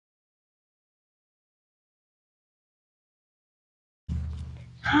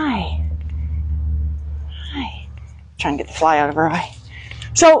Hi. Hi. Trying to get the fly out of her eye.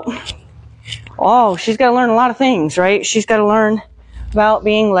 So, she's got to learn a lot of things, right? She's got to learn about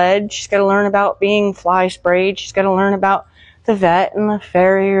being led. She's got to learn about being fly sprayed. She's got to learn about the vet and the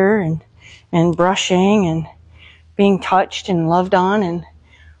farrier and brushing and being touched and loved on and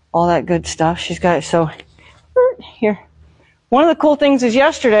all that good stuff. She's got, so, here. One of the cool things is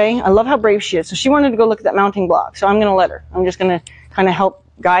yesterday, I love how brave she is. So she wanted to go look at that mounting block. So I'm going to let her. I'm just going to kind of help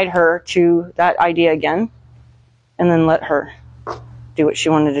guide her to that idea again and then let her do what she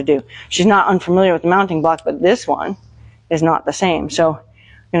wanted to do. She's not unfamiliar with the mounting block, but this one is not the same. So I'm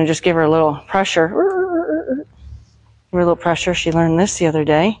going to just give her a little pressure. Give her a little pressure. She learned this the other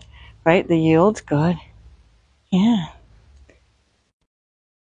day, right? The yields, good. Yeah.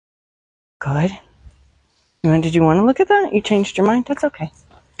 Good. Did you want to look at that? You changed your mind? That's okay.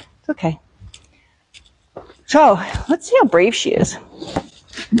 It's okay. So, let's see how brave she is.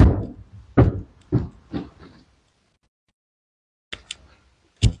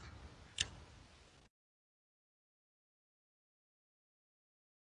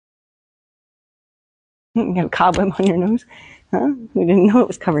 You got a cobweb on your nose? Huh? We didn't know it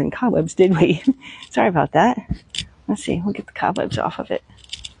was covered in cobwebs, did we? Sorry about that. Let's see. We'll get the cobwebs off of it.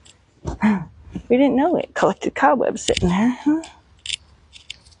 We didn't know it collected cobwebs sitting there, huh?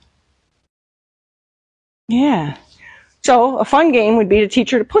 Yeah. So a fun game would be to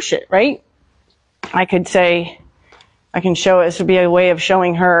teach her to push it, right? I could say, I can show it. This would be a way of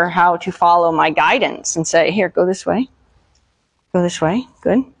showing her how to follow my guidance and say, here, go this way. Go this way.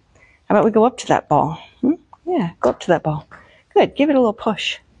 Good. How about we go up to that ball? Yeah, go up to that ball. Good. Give it a little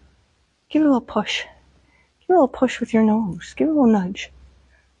push. Give it a little push. Give it a little push with your nose. Give it a little nudge.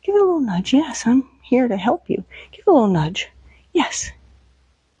 Give it a little nudge. Yes, I'm here to help you. Give it a little nudge. Yes.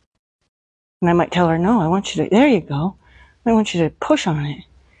 And I might tell her, no, I want you to, there you go. I want you to push on it.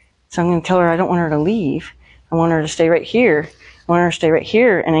 So I'm going to tell her I don't want her to leave. I want her to stay right here. I want her to stay right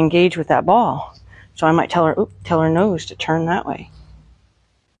here and engage with that ball. So I might tell her nose to turn that way.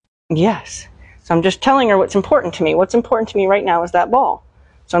 Yes. So I'm just telling her what's important to me. What's important to me right now is that ball.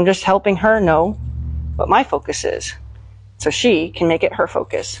 So I'm just helping her know what my focus is, so she can make it her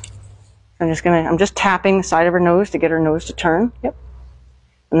focus. I'm just tapping the side of her nose to get her nose to turn. Yep.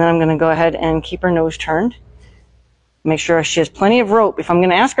 And then I'm going to go ahead and keep her nose turned. Make sure she has plenty of rope. If I'm going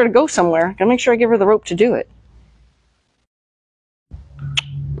to ask her to go somewhere, I'm going to make sure I give her the rope to do it.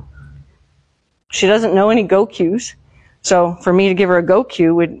 She doesn't know any go cues. So for me to give her a go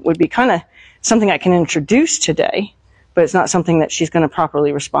cue would be kind of something I can introduce today, but it's not something that she's going to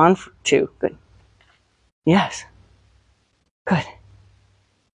properly respond to. Good. Yes. Good.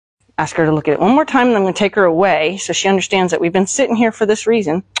 Ask her to look at it one more time, and I'm going to take her away so she understands that we've been sitting here for this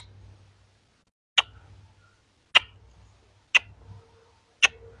reason.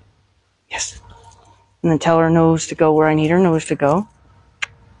 Yes. And then tell her nose to go where I need her nose to go.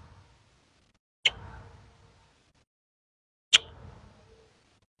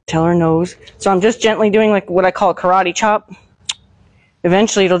 Tell her nose. So I'm just gently doing like what I call a karate chop.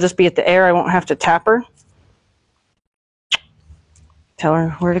 Eventually it'll just be at the air. I won't have to tap her. Tell her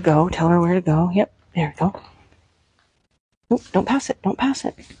where to go. Tell her where to go. Yep, there we go. Nope, don't pass it. Don't pass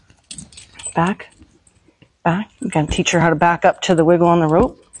it. Back. Back. I'm going to teach her how to back up to the wiggle on the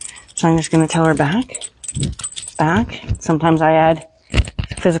rope. So I'm just going to tell her back. Back. Sometimes I add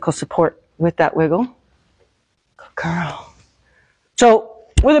physical support with that wiggle. Good girl. So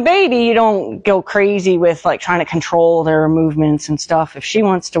with a baby, you don't go crazy with like trying to control their movements and stuff. If she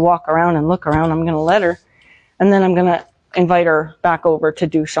wants to walk around and look around, I'm going to let her. And then I'm going to invite her back over to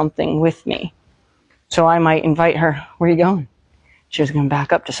do something with me. So I might invite her, where are you going? She was going to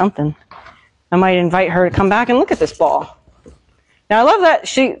back up to something. I might invite her to come back and look at this ball. Now I love that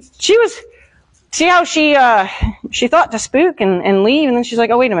she was, see how she thought to spook and leave, and then she's like,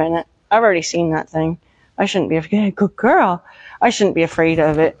 oh, wait a minute. I've already seen that thing. I shouldn't be afraid. Good girl. I shouldn't be afraid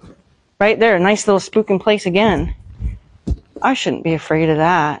of it. Right there, a nice little spook in place again. I shouldn't be afraid of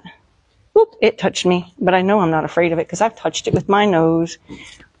that. Whoop, it touched me, but I know I'm not afraid of it because I've touched it with my nose.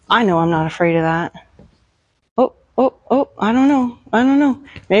 I know I'm not afraid of that. Oh, I don't know.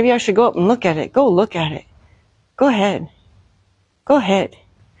 Maybe I should go up and look at it. Go look at it. Go ahead. Go ahead.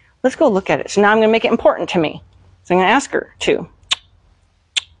 Let's go look at it. So now I'm going to make it important to me. So I'm going to ask her to.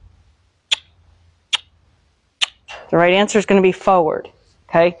 The right answer is going to be forward.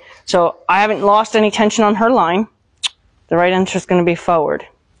 Okay? So I haven't lost any tension on her line. The right answer is going to be forward.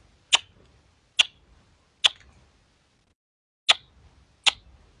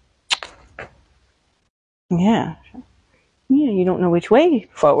 Yeah, you don't know which way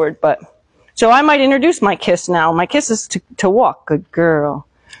forward, but... So I might introduce my kiss now. My kiss is to walk. Good girl.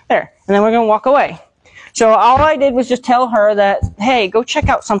 There. And then we're going to walk away. So all I did was just tell her that, hey, go check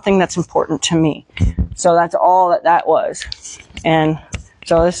out something that's important to me. So that's all that was. And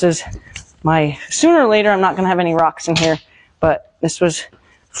so this is my, sooner or later, I'm not going to have any rocks in here, but this was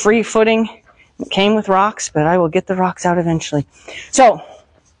free footing. It came with rocks, but I will get the rocks out eventually. So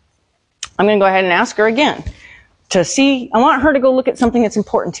I'm going to go ahead and ask her again to see, I want her to go look at something that's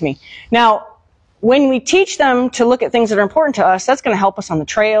important to me. Now, when we teach them to look at things that are important to us, that's going to help us on the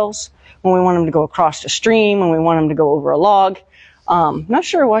trails, when we want them to go across the stream, when we want them to go over a log. Not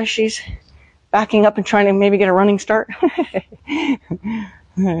sure why she's backing up and trying to maybe get a running start.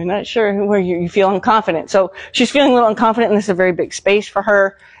 Not sure where you feel unconfident. So she's feeling a little unconfident, and this is a very big space for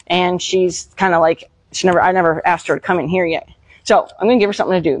her. And she's kind of like, I never asked her to come in here yet. So I'm going to give her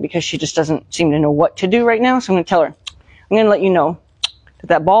something to do because she just doesn't seem to know what to do right now. So I'm going to tell her, I'm going to let you know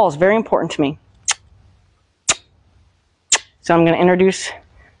that ball is very important to me. So I'm going to introduce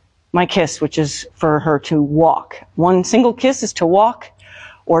my kiss, which is for her to walk. One single kiss is to walk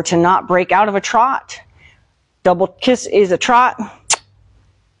or to not break out of a trot. Double kiss is a trot.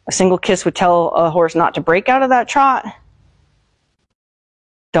 A single kiss would tell a horse not to break out of that trot.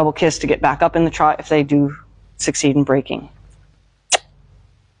 Double kiss to get back up in the trot if they do succeed in breaking.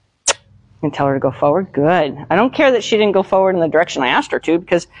 And tell her to go forward. Good. I don't care that she didn't go forward in the direction I asked her to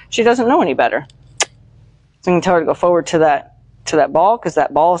because she doesn't know any better. So I'm going to tell her to go forward to that ball because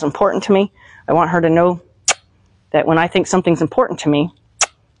that ball is important to me. I want her to know that when I think something's important to me,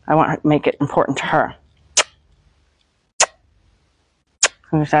 I want her to make it important to her.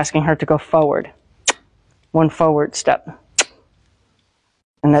 I'm just asking her to go forward. One forward step.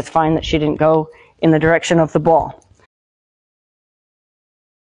 And that's fine that she didn't go in the direction of the ball.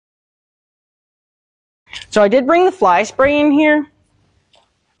 So I did bring the fly spray in here.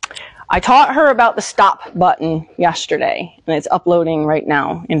 I taught her about the stop button yesterday, and it's uploading right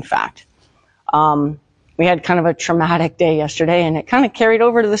now, in fact. We had kind of a traumatic day yesterday, and it kind of carried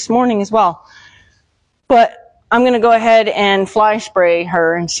over to this morning as well. But I'm going to go ahead and fly spray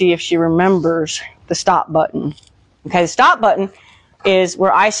her and see if she remembers the stop button. Okay, the stop button is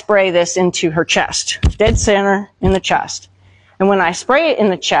where I spray this into her chest, dead center in the chest. And when I spray it in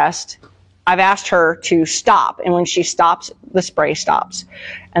the chest, I've asked her to stop, and when she stops, the spray stops.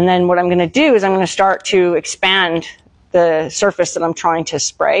 And then what I'm going to do is I'm going to start to expand the surface that I'm trying to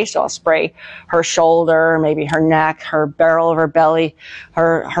spray. So I'll spray her shoulder, maybe her neck, her barrel of her belly,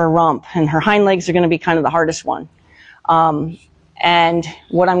 her rump, and her hind legs are going to be kind of the hardest one. And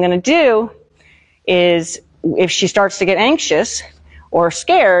what I'm going to do is if she starts to get anxious or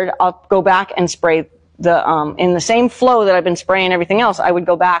scared, I'll go back and spray in the same flow that I've been spraying everything else. I would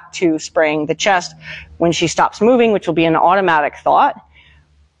go back to spraying the chest. When she stops moving, which will be an automatic thought,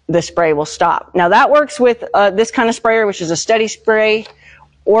 the spray will stop. Now that works with this kind of sprayer, which is a steady spray,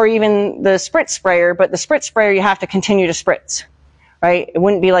 or even the spritz sprayer, but the spritz sprayer you have to continue to spritz, right? It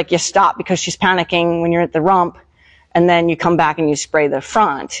wouldn't be like you stop because she's panicking when you're at the rump and then you come back and you spray the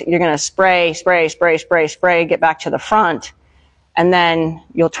front. You're going to spray, get back to the front, and then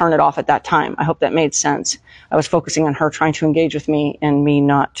you'll turn it off at that time. I hope that made sense. I was focusing on her trying to engage with me and me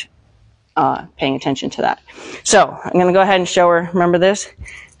not paying attention to that. So I'm going to go ahead and show her, remember this?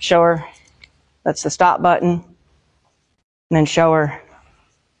 Show her, that's the stop button. And then show her,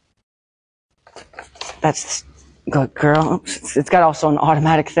 that's good girl. Oops, it's got also an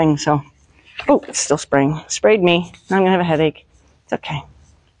automatic thing, so, oh, it's still spraying. Sprayed me. Now I'm going to have a headache. It's okay.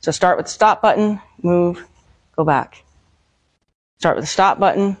 So start with the stop button, move, go back. Start with the stop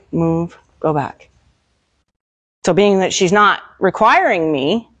button, move, go back. So being that she's not requiring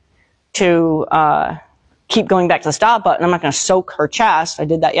me to keep going back to the stop button, I'm not going to soak her chest. I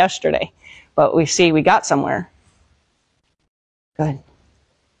did that yesterday. But we see we got somewhere. Good.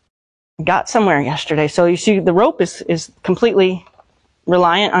 We got somewhere yesterday. So you see the rope is completely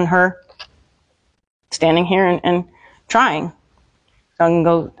reliant on her standing here and trying.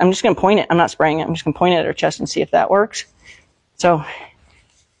 So I'm just going to point it. I'm not spraying it. I'm just going to point it at her chest and see if that works. So,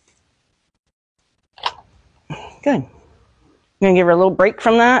 good. I'm going to give her a little break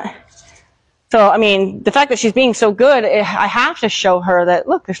from that. So, I mean, the fact that she's being so good, I have to show her that,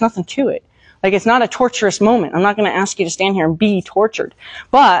 look, there's nothing to it. Like, it's not a torturous moment. I'm not going to ask you to stand here and be tortured.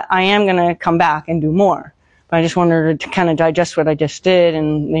 But I am going to come back and do more. But I just wanted her to kind of digest what I just did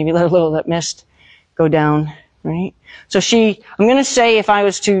and maybe let a little of that mist go down, right? So I'm going to say if I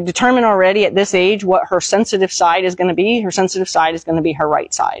was to determine already at this age what her sensitive side is going to be, her sensitive side is going to be her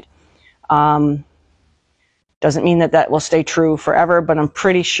right side. Doesn't mean that will stay true forever, but I'm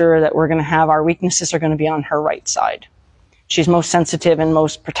pretty sure that we're going to have our weaknesses are going to be on her right side. She's most sensitive and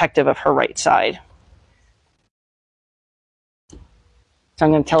most protective of her right side. So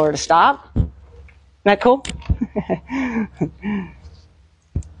I'm going to tell her to stop. Isn't that cool?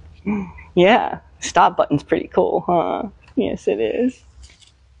 Yeah, stop button's pretty cool, huh? Yes, it is.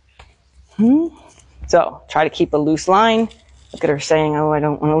 So try to keep a loose line. Look at her saying, oh, I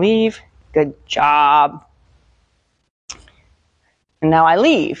don't want to leave. Good job. And now I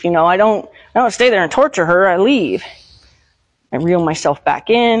leave. You know, I don't stay there and torture her. I leave. I reel myself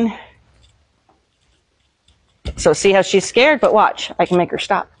back in. So see how she's scared? But watch, I can make her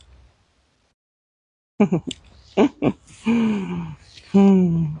stop. She's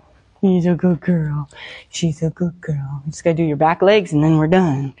a good girl. She's a good girl. You just gotta do your back legs and then we're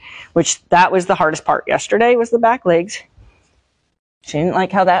done. Which, that was the hardest part yesterday, was the back legs. She didn't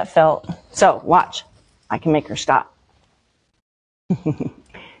like how that felt. So, watch. I can make her stop.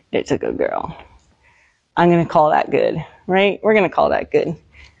 It's a good girl. I'm gonna call that good, right? We're gonna call that good.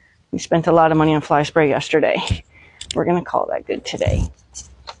 We spent a lot of money on fly spray yesterday. We're gonna call that good today.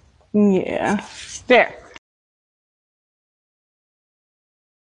 Yeah. There.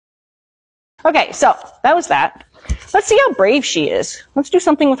 Okay, so that was that. Let's see how brave she is. Let's do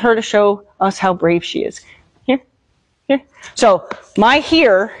something with her to show us how brave she is. Here. So my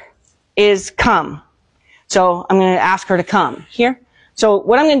here is come. So I'm going to ask her to come. Here. So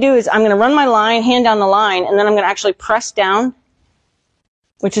what I'm going to do is I'm going to run my line, hand down the line, and then I'm going to actually press down,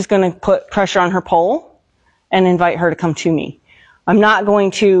 which is going to put pressure on her pole and invite her to come to me. I'm not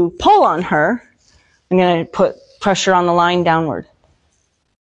going to pull on her. I'm going to put pressure on the line downward.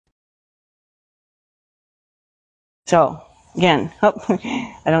 So, again,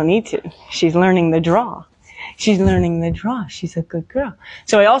 I don't need to. She's learning the draw. She's learning the draw. She's a good girl.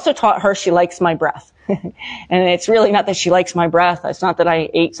 So I also taught her she likes my breath. And it's really not that she likes my breath. It's not that I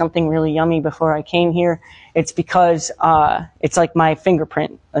ate something really yummy before I came here. It's because it's like my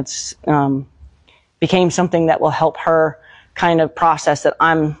fingerprint. It's became something that will help her kind of process that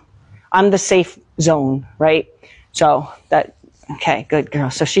I'm the safe zone, right? So that, okay, good girl.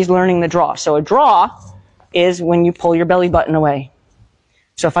 So she's learning the draw. So a draw is when you pull your belly button away.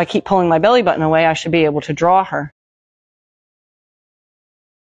 So if I keep pulling my belly button away, I should be able to draw her.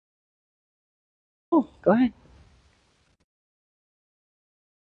 Oh, go ahead.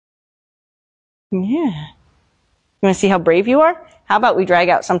 Yeah. You want to see how brave you are? How about we drag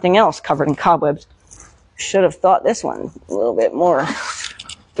out something else covered in cobwebs? Should have thought this one a little bit more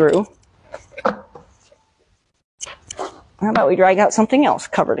through. How about we drag out something else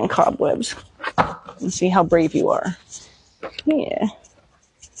covered in cobwebs and see how brave you are? Yeah.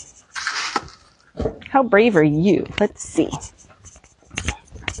 How brave are you? Let's see.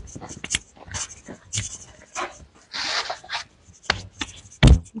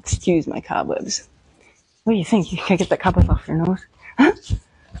 Excuse my cobwebs. What do you think? You can't get that cobweb off your nose? Huh?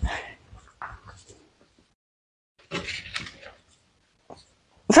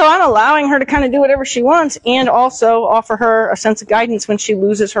 So I'm allowing her to kind of do whatever she wants and also offer her a sense of guidance when she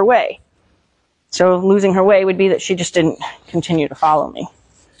loses her way. So losing her way would be that she just didn't continue to follow me.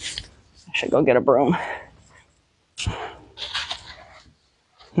 I should go get a broom.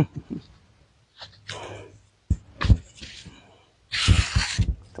 The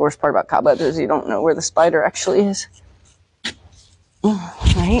worst part about cobwebs is you don't know where the spider actually is.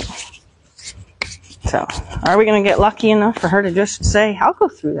 Right? So, are we going to get lucky enough for her to just say, I'll go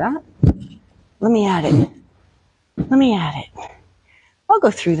through that. Let me add it. Let me add it. I'll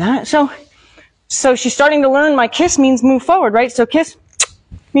go through that. So she's starting to learn my kiss means move forward, right? So kiss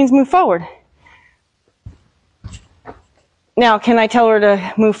means move forward. Now, can I tell her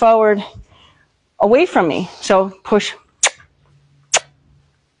to move forward away from me? So push.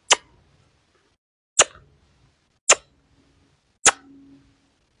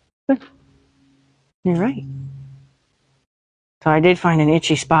 You're right. So I did find an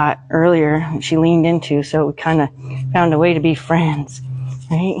itchy spot earlier she leaned into, so we kind of found a way to be friends,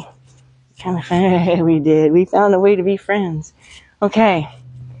 right? We found a way to be friends. Okay.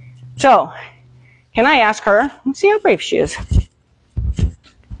 So, can I ask her? Let's see how brave she is.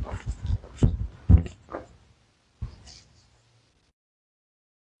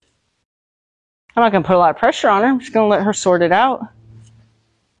 I'm not going to put a lot of pressure on her. I'm just going to let her sort it out.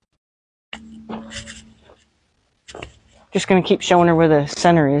 Just going to keep showing her where the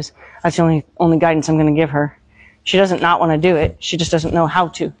center is. That's the only guidance I'm going to give her. She doesn't not want to do it. She just doesn't know how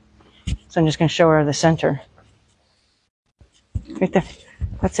to. So I'm just going to show her the center. Right there.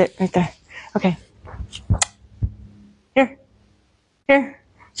 That's it, right there. Okay. Here.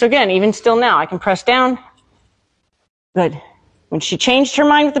 So again, even still now, I can press down. Good. When she changed her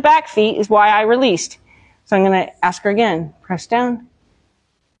mind with the back feet is why I released. So I'm going to ask her again. Press down.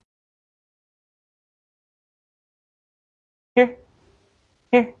 Here.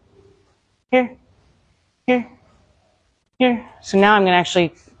 here, here, here. So now I'm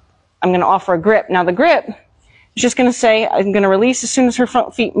going to offer a grip. Now the grip is just going to say, I'm going to release as soon as her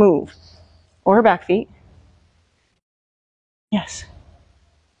front feet move. Or her back feet. Yes.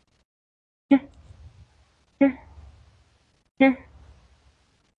 Here, here, here,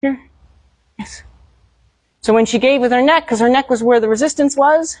 here. Yes. So when she gave with her neck, because her neck was where the resistance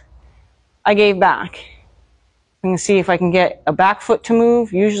was, I gave back. I'm going to see if I can get a back foot to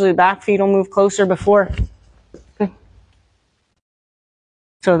move. Usually the back feet will move closer before. Good.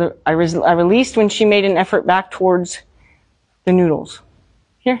 So I released when she made an effort back towards the noodles.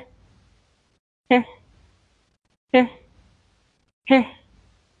 Here, here, here, here,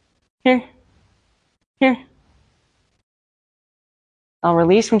 here, here. I'll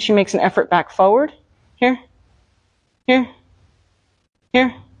release when she makes an effort back forward. Here, here,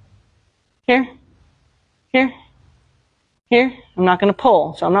 here, here, here, here. I'm not going to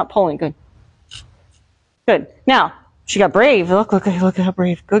pull, so I'm not pulling. Good. Good. Now, she got brave. Look at how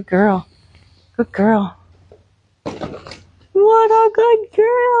brave. Good girl. Good girl. What a good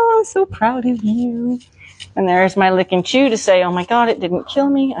girl. I'm so proud of you. And there's my lick and chew to say, oh my God, it didn't kill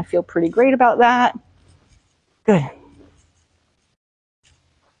me. I feel pretty great about that. Good.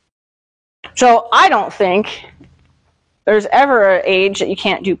 So I don't think there's ever an age that you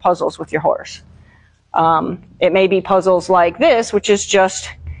can't do puzzles with your horse. It may be puzzles like this, which is just,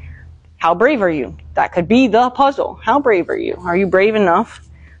 how brave are you? That could be the puzzle. How brave are you? Are you brave enough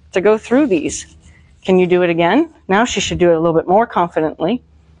to go through these? Can you do it again? Now she should do it a little bit more confidently.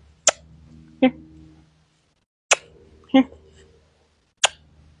 Here. Here.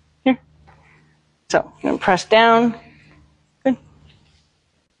 Here. So I'm going to press down. Good.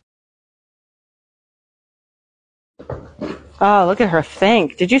 Oh, look at her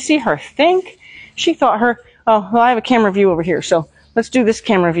think. Did you see her think? She thought her, oh, well, I have a camera view over here, so let's do this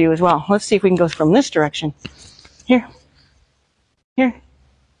camera view as well. Let's see if we can go from this direction. Here. Here.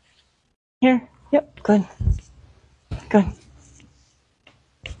 Here. Yep, good. Good.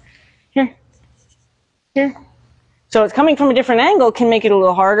 Here. Here. So it's coming from a different angle can make it a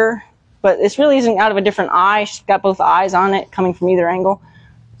little harder, but this really isn't out of a different eye. She's got both eyes on it coming from either angle.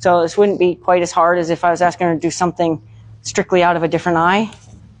 So this wouldn't be quite as hard as if I was asking her to do something strictly out of a different eye.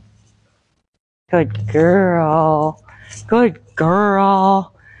 Good girl. Good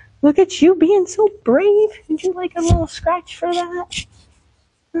girl. Look at you being so brave. Would you like a little scratch for that?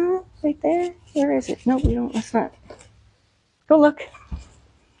 Right there? Where is it? No, we don't. That's not. Go look.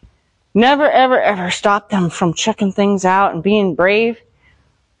 Never, ever, ever stop them from checking things out and being brave.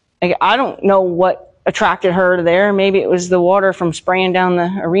 Like, I don't know what attracted her to there. Maybe it was the water from spraying down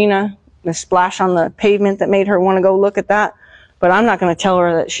the arena, the splash on the pavement that made her want to go look at that. But I'm not going to tell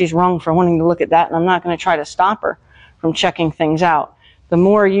her that she's wrong for wanting to look at that, and I'm not going to try to stop her from checking things out. The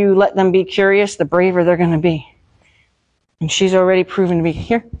more you let them be curious, the braver they're going to be. And she's already proven to be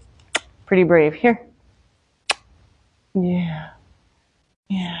here. Pretty brave. Here. Yeah.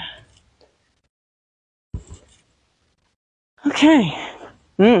 Yeah. Okay.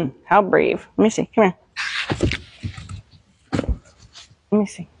 How brave. Let me see. Come here. Let me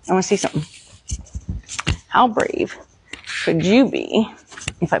see. I want to see something. How brave could you be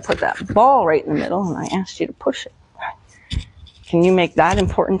if I put that ball right in the middle and I asked you to push it? Can you make that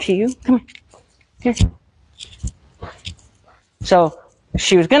important to you? Come here. Here. So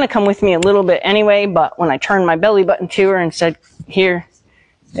she was going to come with me a little bit anyway, but when I turned my belly button to her and said, here,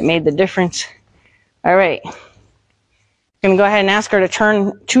 it made the difference. All right. Going to go ahead and ask her to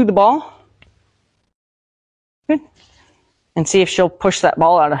turn to the ball. Good. And see if she'll push that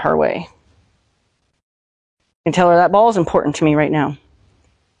ball out of her way. And tell her that ball is important to me right now.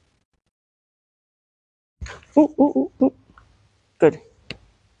 Ooh, ooh, ooh, ooh. Good.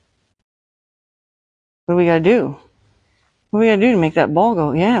 What do we got to do? What do we got to do to make that ball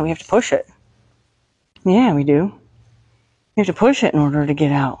go? Yeah, we have to push it. Yeah, we do. We have to push it in order to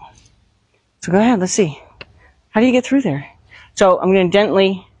get out. So go ahead, let's see. How do you get through there? So I'm going to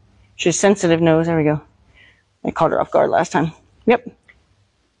gently, she's sensitive nose, there we go. I caught her off guard last time. Yep.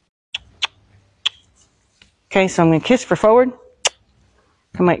 Okay, so I'm going to kiss for forward.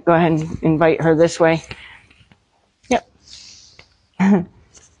 I might go ahead and invite her this way. Yep.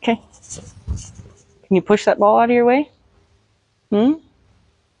 Okay. Can you push that ball out of your way? Yeah,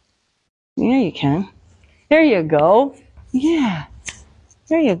 you can. There you go. Yeah.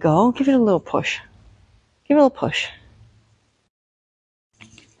 There you go. Give it a little push. Give it a little push.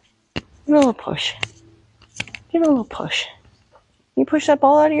 Give it a little push. Give it a little push. Can you push that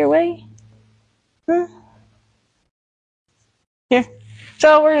ball out of your way? Huh? Here.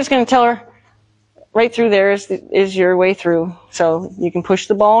 So we're just going to tell her, right through there is your way through. So you can push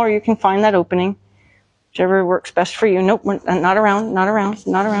the ball or you can find that opening. Whichever works best for you. Nope, not around, not around,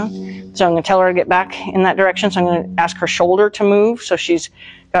 not around. So I'm going to tell her to get back in that direction. So I'm going to ask her shoulder to move. So she's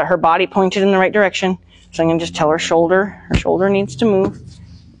got her body pointed in the right direction. So I'm going to just tell her shoulder. Her shoulder needs to move.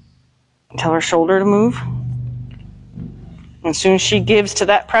 Tell her shoulder to move. And as soon as she gives to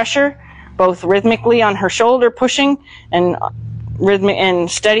that pressure, both rhythmically on her shoulder pushing and rhythmic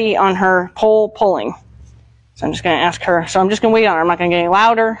and steady on her pole pulling. So I'm just going to ask her. So I'm just going to wait on her. I'm not going to get any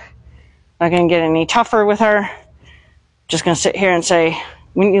louder. Not going to get any tougher with her. Just going to sit here and say,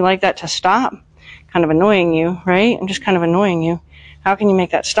 wouldn't you like that to stop? Kind of annoying you, right? I'm just kind of annoying you. How can you make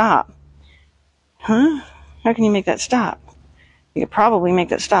that stop? Huh? How can you make that stop? You could probably make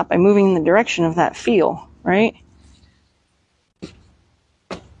that stop by moving in the direction of that feel, right?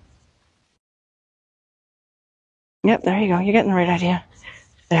 Yep, there you go. You're getting the right idea.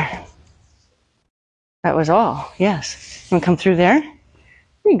 There. That was all. Yes. You want to come through there?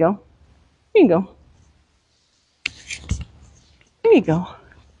 There you go. There you go. There you go.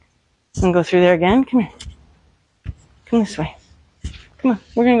 I'm going to go through there again. Come here. Come this way. Come on.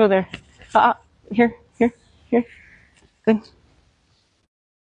 We're going to go there. Here, here, here. Good.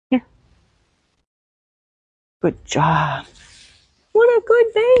 Here. Good job. What a good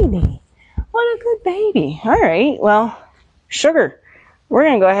baby. What a good baby. All right. Well, sugar. We're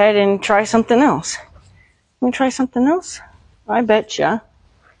going to go ahead and try something else. Want to try something else? I betcha.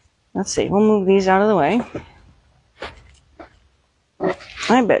 Let's see, we'll move these out of the way.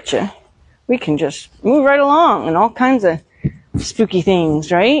 I betcha we can just move right along and all kinds of spooky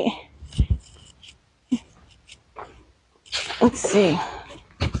things, right? Let's see.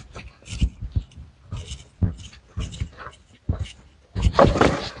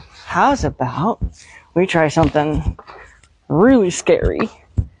 How's about we try something really scary?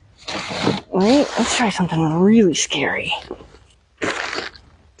 Right? Let's try something really scary.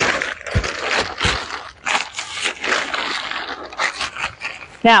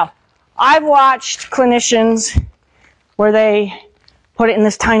 Now, I've watched clinicians where they put it in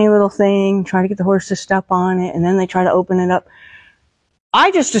this tiny little thing, try to get the horse to step on it, and then they try to open it up.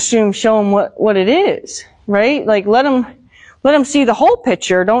 I just assume show them what it is, right? Like let them see the whole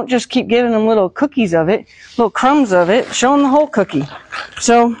picture. Don't just keep giving them little cookies of it, little crumbs of it. Show them the whole cookie.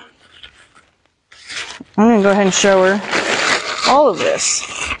 So I'm going to go ahead and show her all of this.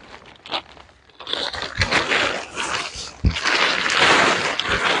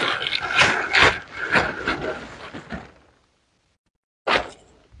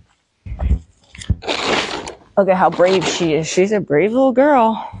 Look at how brave she is. She's a brave little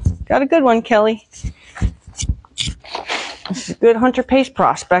girl. Got a good one, Kelly. She's a good hunter pace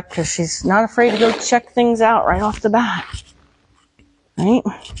prospect because she's not afraid to go check things out right off the bat. Right?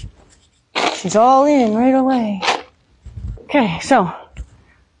 She's all in right away. Okay, so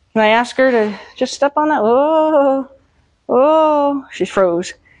can I ask her to just step on that? Oh, oh, she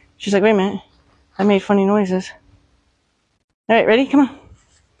froze. She's like, wait a minute. I made funny noises. All right, ready? Come on.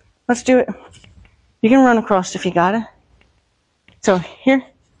 Let's do it. You can run across if you gotta. So here,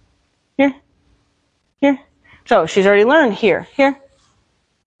 here, here. So she's already learned here, here,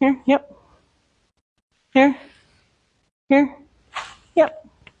 here, yep. Here, here, yep.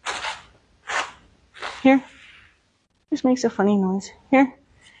 Here. Just makes a funny noise. Here.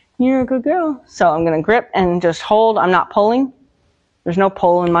 You're a good girl. So I'm gonna grip and just hold. I'm not pulling. There's no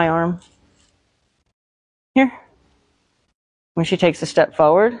pull in my arm. Here. When she takes a step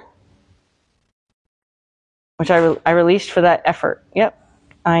forward, which I released for that effort. Yep.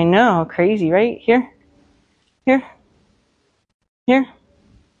 I know. Crazy, right? Here. Here. Here.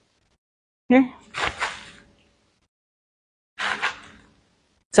 Here.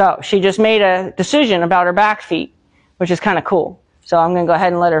 So she just made a decision about her back feet, which is kind of cool. So I'm going to go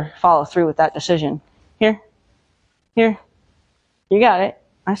ahead and let her follow through with that decision. Here. Here. You got it.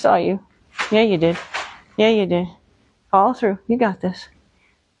 I saw you. Yeah, you did. Yeah, you did. Follow through. You got this.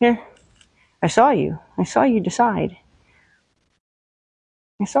 Here. I saw you. I saw you decide.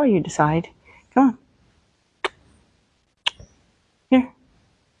 I saw you decide. Come on. Here.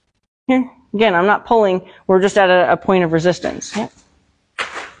 Here. Again, I'm not pulling. We're just at a point of resistance. Yep.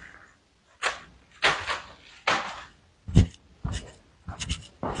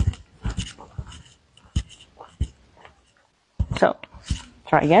 So,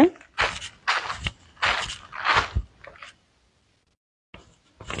 try again.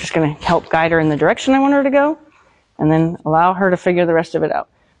 Just going to help guide her in the direction I want her to go, and then allow her to figure the rest of it out.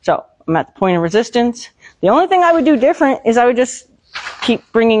 So I'm at the point of resistance. The only thing I would do different is I would just keep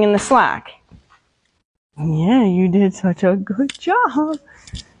bringing in the slack. Yeah, you did such a good job.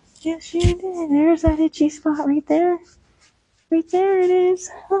 Yes, you did. There's that itchy spot right there. Right there it is.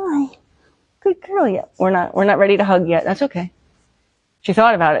 Hi. Good girl. Yeah. We're not ready to hug yet. That's okay. She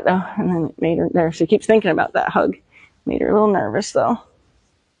thought about it though, and then it made her there. She keeps thinking about that hug. Made her a little nervous though.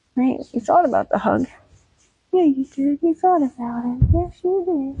 Right? You thought about the hug. Yeah, you did. You thought about it. Yes, you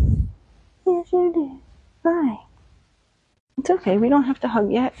did. Yes, you did. Hi. It's okay. We don't have to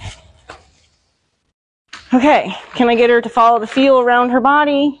hug yet. Okay. Can I get her to follow the feel around her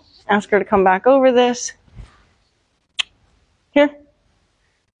body? Ask her to come back over this. Here.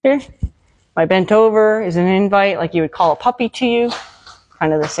 Here. My bent over is an invite, like you would call a puppy to you.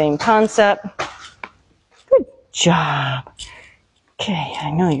 Kind of the same concept. Good job. Okay,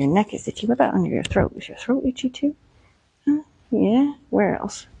 I know your neck is itchy. What about under your throat? Is your throat itchy too? Huh? Yeah? Where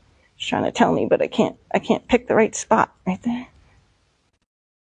else? She's trying to tell me, but I can't pick the right spot. Right there.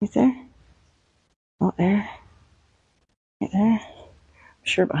 Right there. Oh, there. Right there. I'm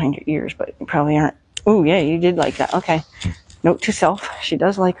sure behind your ears, but you probably aren't. Oh, yeah, you did like that. Okay. Note to self. She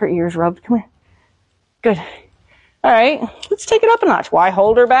does like her ears rubbed. Come here. Good. All right. Let's take it up a notch. Why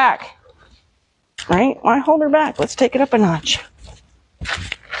hold her back? Right? Why hold her back? Let's take it up a notch.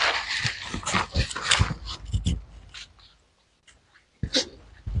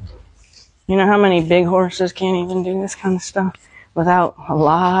 You know how many big horses can't even do this kind of stuff without a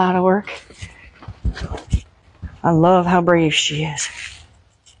lot of work? I love how brave she is.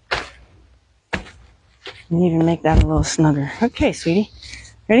 And even make that a little snugger. Okay, sweetie.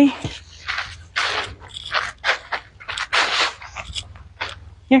 Ready?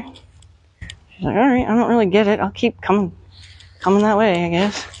 Here. She's like, all right, I don't really get it. I'll keep coming that way, I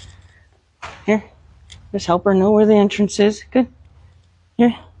guess. Here. Just help her know where the entrance is. Good.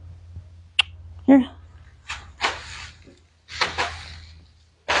 Here. Here.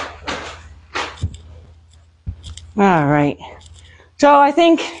 All right. So I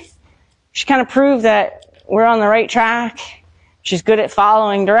think she kind of proved that we're on the right track. She's good at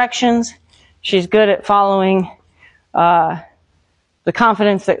following directions. She's good at following the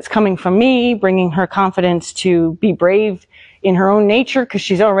confidence that's coming from me, bringing her confidence to be brave in her own nature, because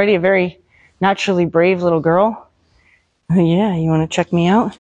she's already a very naturally brave little girl. Yeah, you want to check me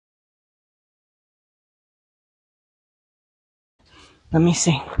out? Let me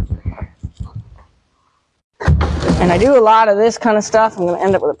see. And I do a lot of this kind of stuff. I'm going to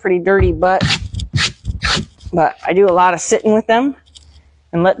end up with a pretty dirty butt. But I do a lot of sitting with them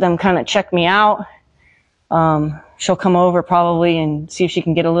and let them kind of check me out. She'll come over probably and see if she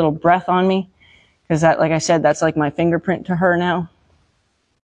can get a little breath on me. Because that, like I said, that's like my fingerprint to her now.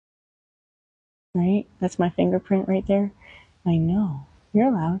 Right? That's my fingerprint right there. I know. You're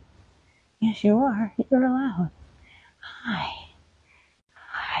allowed. Yes, you are. You're allowed. Hi.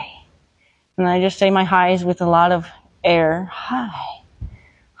 Hi. And I just say my highs with a lot of air. Hi.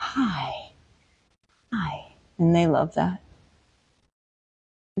 Hi. Hi. And they love that.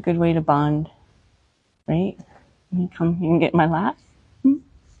 A good way to bond. Right? You can get in my lap? You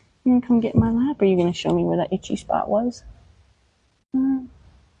can come get in my lap? Or are you going to show me where that itchy spot was?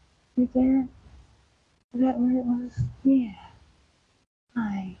 Right there? Is that where it was? Yeah.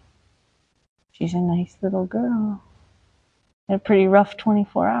 Hi. She's a nice little girl. Had a pretty rough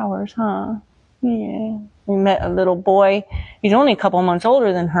 24 hours, huh? Yeah. We met a little boy. He's only a couple months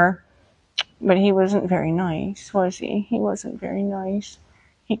older than her. But he wasn't very nice, was he? He wasn't very nice.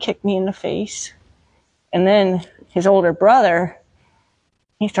 He kicked me in the face. And then his older brother,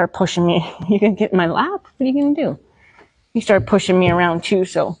 he started pushing me. You can get in my lap? What are you going to do? He started pushing me around too,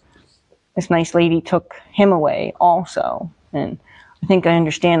 so this nice lady took him away also. And I think I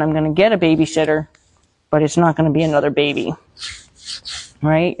understand I'm going to get a babysitter, but it's not going to be another baby.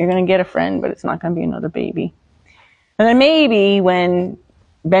 Right? You're going to get a friend, but it's not going to be another baby. And then maybe when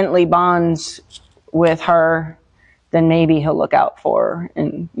Bentley bonds with her, then maybe he'll look out for her.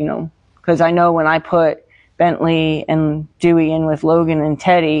 And, you know, because I know when I put Bentley and Dewey in with Logan and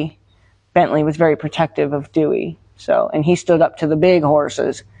Teddy, Bentley was very protective of Dewey. So, and he stood up to the big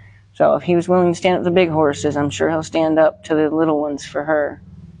horses. So if he was willing to stand up to the big horses, I'm sure he'll stand up to the little ones for her.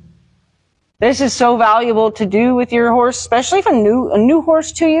 This is so valuable to do with your horse, especially if a new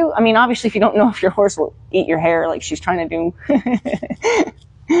horse to you. I mean, obviously, if you don't know if your horse will eat your hair like she's trying to do.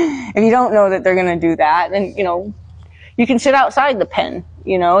 If you don't know that they're going to do that, then, you know, you can sit outside the pen.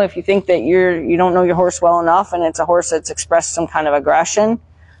 You know, if you think that you don't know your horse well enough and it's a horse that's expressed some kind of aggression,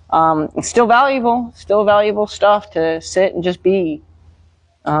 it's still valuable stuff to sit and just be.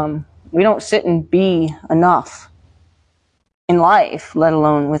 We don't sit and be enough in life, let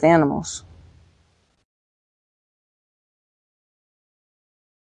alone with animals.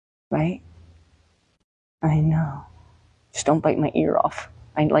 Right? I know. Just don't bite my ear off.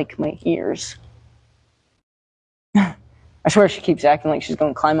 I like my ears. I swear she keeps acting like she's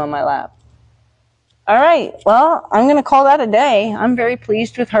going to climb on my lap. All right, well, I'm going to call that a day. I'm very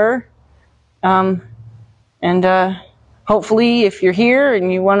pleased with her. Hopefully, if you're here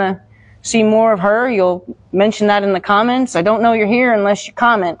and you want to see more of her, you'll mention that in the comments. I don't know you're here unless you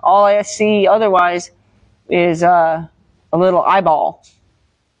comment. All I see otherwise is a little eyeball.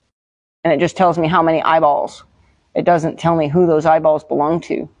 And it just tells me how many eyeballs. It doesn't tell me who those eyeballs belong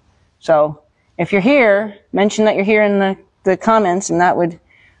to. So if you're here, mention that you're here in the comments, and that would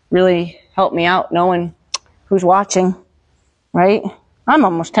really help me out knowing who's watching, right? I'm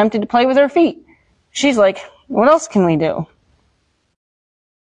almost tempted to play with her feet. She's like, what else can we do?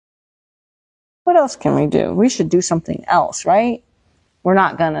 What else can we do? We should do something else, right? We're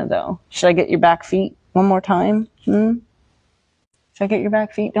not gonna, though. Should I get your back feet one more time? Should I get your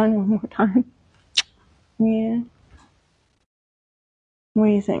back feet done one more time? Yeah. What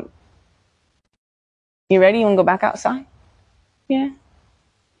do you think? You ready? You want to go back outside? Yeah.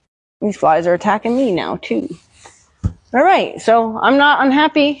 These flies are attacking me now, too. All right. So I'm not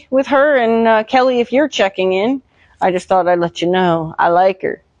unhappy with her. And Kelly, if you're checking in, I just thought I'd let you know I like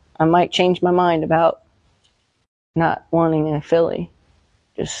her. I might change my mind about not wanting a filly.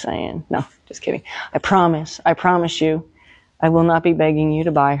 Just saying. No, just kidding. I promise you, I will not be begging you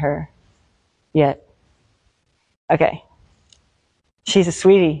to buy her yet. Okay. She's a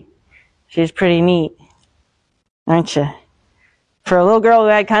sweetie. She's pretty neat, aren't you? For a little girl who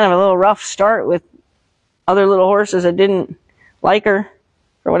had kind of a little rough start with other little horses that didn't like her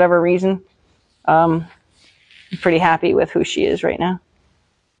for whatever reason, I'm pretty happy with who she is right now.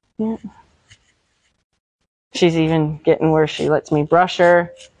 Yeah. She's even getting where she lets me brush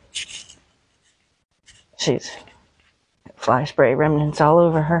her. She's got fly spray remnants all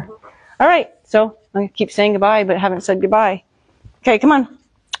over her. All right, so I'm going to keep saying goodbye, but haven't said goodbye. Okay, come on.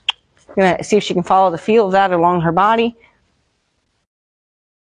 I'm going to see if she can follow the feel of that along her body.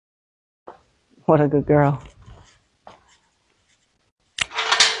 What a good girl.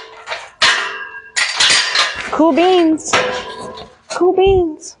 Cool beans. Cool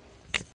beans.